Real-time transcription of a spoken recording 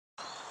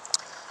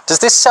Does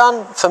this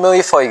sound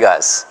familiar for you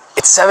guys?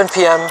 It's 7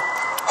 p.m,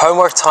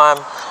 homework time,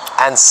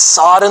 and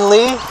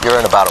suddenly you're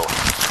in a battle.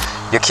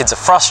 Your kids are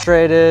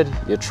frustrated,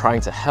 you're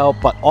trying to help,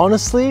 but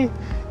honestly,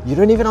 you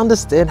don't even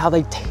understand how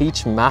they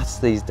teach maths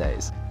these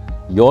days.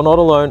 You're not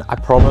alone, I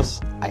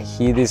promise. I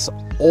hear this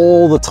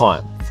all the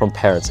time from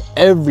parents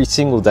every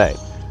single day.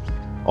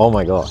 Oh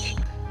my gosh.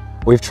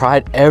 We've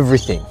tried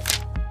everything.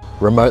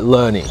 Remote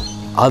learning,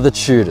 other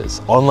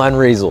tutors, online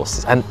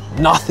resources, and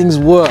nothing's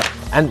worked.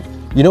 And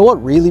you know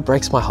what really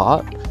breaks my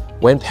heart?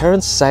 When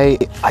parents say,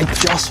 I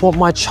just want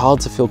my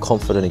child to feel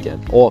confident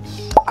again, or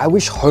I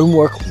wish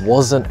homework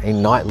wasn't a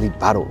nightly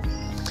battle.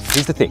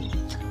 Here's the thing,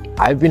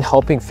 I've been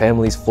helping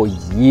families for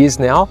years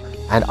now,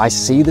 and I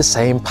see the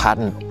same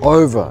pattern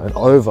over and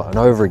over and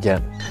over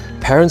again.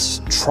 Parents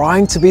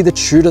trying to be the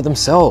tutor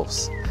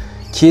themselves,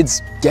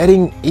 kids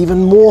getting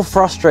even more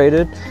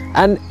frustrated,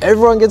 and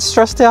everyone gets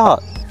stressed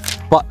out.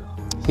 But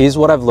here's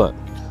what I've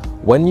learned.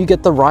 When you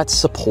get the right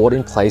support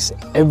in place,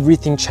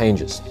 everything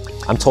changes.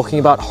 I'm talking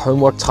about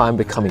homework time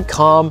becoming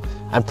calm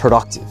and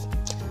productive,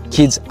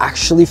 kids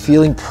actually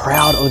feeling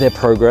proud of their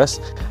progress,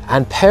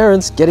 and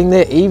parents getting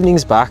their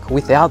evenings back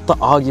without the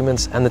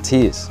arguments and the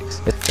tears.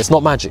 It's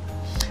not magic.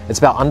 It's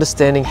about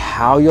understanding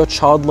how your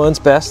child learns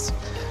best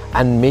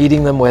and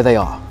meeting them where they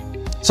are.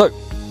 So,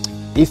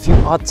 if you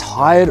are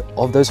tired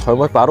of those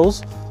homework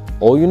battles,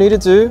 all you need to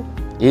do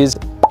is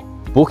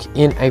book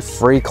in a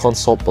free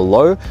consult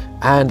below,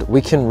 and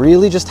we can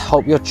really just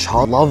help your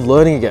child love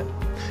learning again.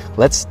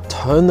 Let's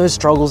turn those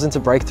struggles into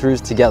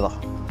breakthroughs together.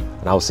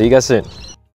 And I will see you guys soon.